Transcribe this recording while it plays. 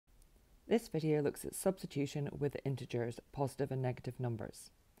This video looks at substitution with integers, positive and negative numbers.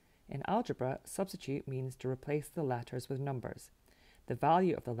 In algebra, substitute means to replace the letters with numbers. The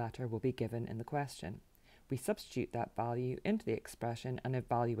value of the letter will be given in the question. We substitute that value into the expression and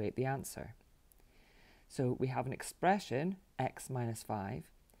evaluate the answer. So we have an expression, x minus 5.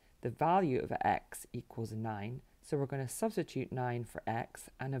 The value of x equals 9, so we're going to substitute 9 for x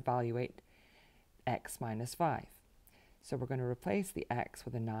and evaluate x minus 5. So we're going to replace the x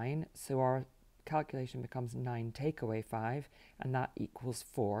with a 9, so our calculation becomes 9 take away 5, and that equals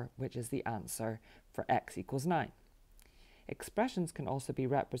 4, which is the answer for x equals 9. Expressions can also be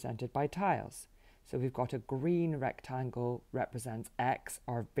represented by tiles. So we've got a green rectangle represents x,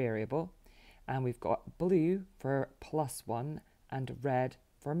 our variable, and we've got blue for +1 and red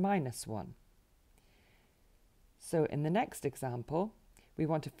for -1. So in the next example, we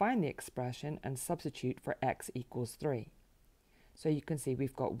want to find the expression and substitute for x equals 3. So you can see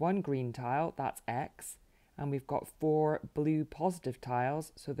we've got one green tile, that's x, and we've got 4 blue positive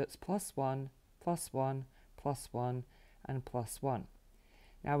tiles, so that's +1, +1, +1, and +1.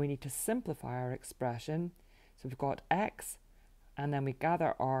 Now we need to simplify our expression, so we've got x, and then we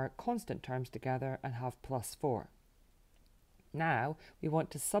gather our constant terms together and have +4. Now we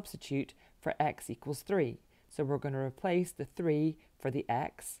want to substitute for x equals 3. So we're going to replace the 3 for the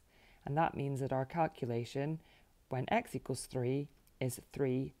x, and that means that our calculation, when x equals 3, is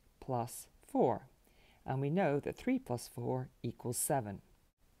 3 plus 4. And we know that 3 plus 4 equals 7.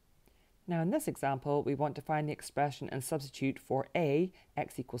 Now in this example, we want to find the expression and substitute for a,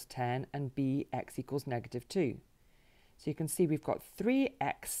 x equals 10, and b, x equals -2. So you can see we've got 3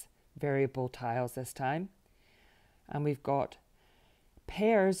 x variable tiles this time, and we've got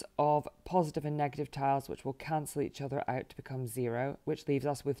pairs of positive and negative tiles which will cancel each other out to become 0, which leaves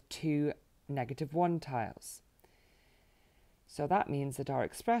us with 2 -1 tiles. So that means that our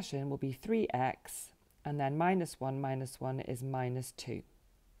expression will be 3x, and then -1 is -2.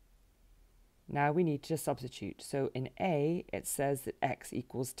 Now we need to substitute. So in A, it says that x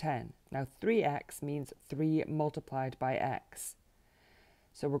equals 10. Now 3x means 3 multiplied by x.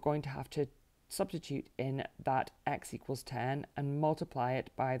 So we're going to have to substitute in that x equals 10 and multiply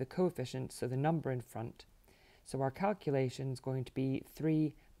it by the coefficient, so the number in front. So our calculation is going to be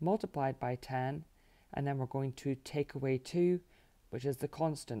 3 multiplied by 10, and then we're going to take away 2, which is the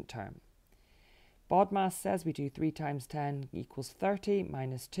constant term. BODMAS says we do 3 times 10 equals 30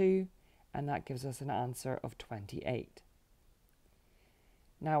 minus 2, and that gives us an answer of 28.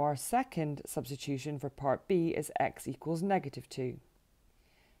 Now our second substitution for part B is x equals -2.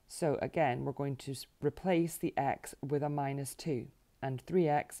 So again, we're going to replace the x with a -2, and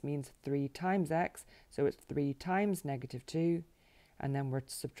 3x means 3 times x, so it's 3 times -2, and then we're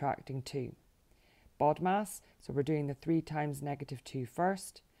subtracting 2. BODMAS, so we're doing the 3 times -2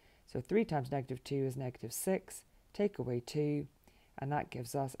 first, so 3 times -2 is -6, take away 2, and that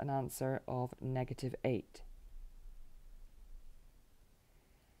gives us an answer of -8.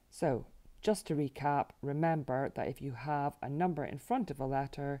 So, just to recap, remember that if you have a number in front of a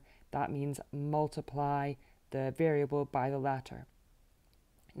letter, that means multiply the variable by the letter.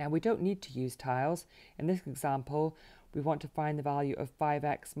 Now we don't need to use tiles. In this example, we want to find the value of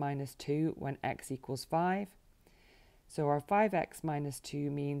 5x minus 2 when x equals 5. So our 5x minus 2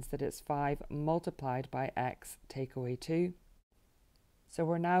 means that it's 5 multiplied by x, take away 2. So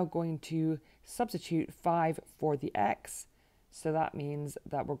we're now going to substitute 5 for the x. So that means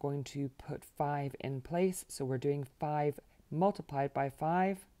that we're going to put 5 in place. So we're doing 5 multiplied by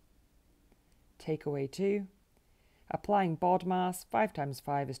 5, take away 2. Applying BODMAS, 5 times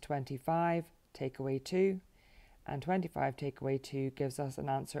 5 is 25, take away 2. And 25 take away 2 gives us an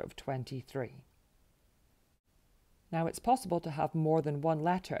answer of 23. Now it's possible to have more than one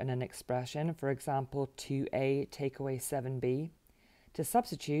letter in an expression, for example 2a take away 7b. To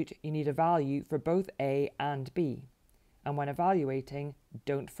substitute, you need a value for both a and b. And when evaluating,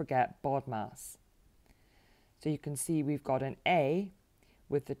 don't forget BODMAS. So you can see we've got an a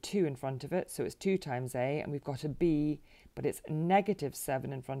with the 2 in front of it, so it's 2 times a, and we've got a b, but it's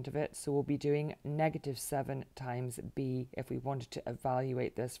 -7 in front of it, so we'll be doing -7 times b if we wanted to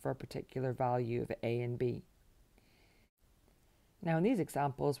evaluate this for a particular value of a and b. Now in these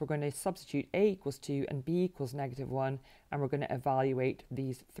examples, we're going to substitute a equals 2 and b equals -1, and we're going to evaluate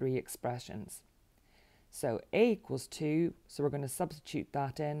these 3 expressions. So a equals 2, so we're going to substitute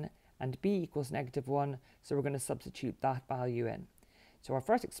that in, and b equals -1, so we're going to substitute that value in. So our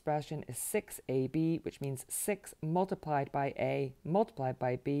first expression is 6ab, which means 6 multiplied by a multiplied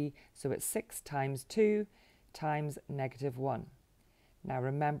by b, so it's 6 times 2 times -1. Now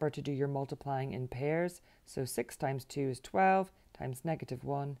remember to do your multiplying in pairs, so 6 times 2 is 12, times negative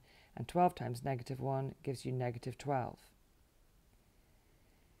 1, and 12 times negative 1 gives you negative 12.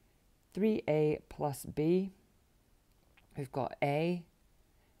 3a plus b, we've got a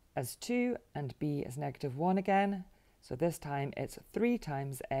as 2 and b as negative 1 again. So this time it's 3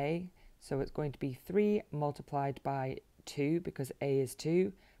 times a, so it's going to be 3 multiplied by 2 because a is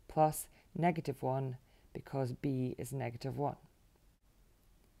 2, plus negative 1 because b is negative 1.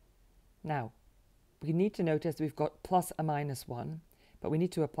 Now, we need to notice we've got plus a minus 1, but we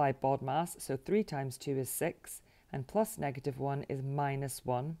need to apply BODMAS, so 3 times 2 is 6, and plus negative 1 is minus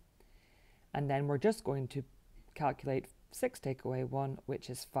 1. And then we're just going to calculate 6 take away 1, which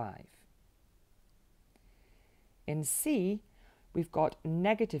is 5. In C, we've got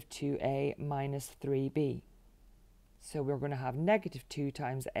negative 2a minus 3b. So we're going to have negative 2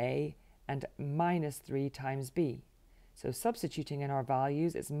 times a and minus 3 times b. So substituting in our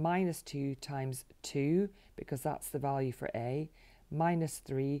values, it's minus 2 times 2, because that's the value for a, minus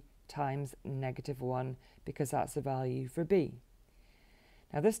 3 times negative 1, because that's the value for b.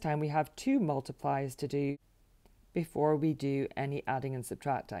 Now this time we have 2 multiplies to do before we do any adding and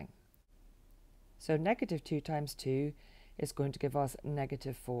subtracting. So negative 2 times 2 is going to give us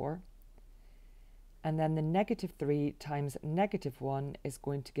negative 4. And then the negative 3 times negative 1 is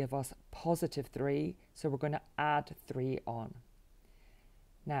going to give us positive 3. So we're going to add 3 on.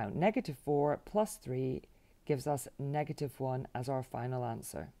 Now negative 4 plus 3 gives us negative 1 as our final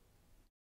answer.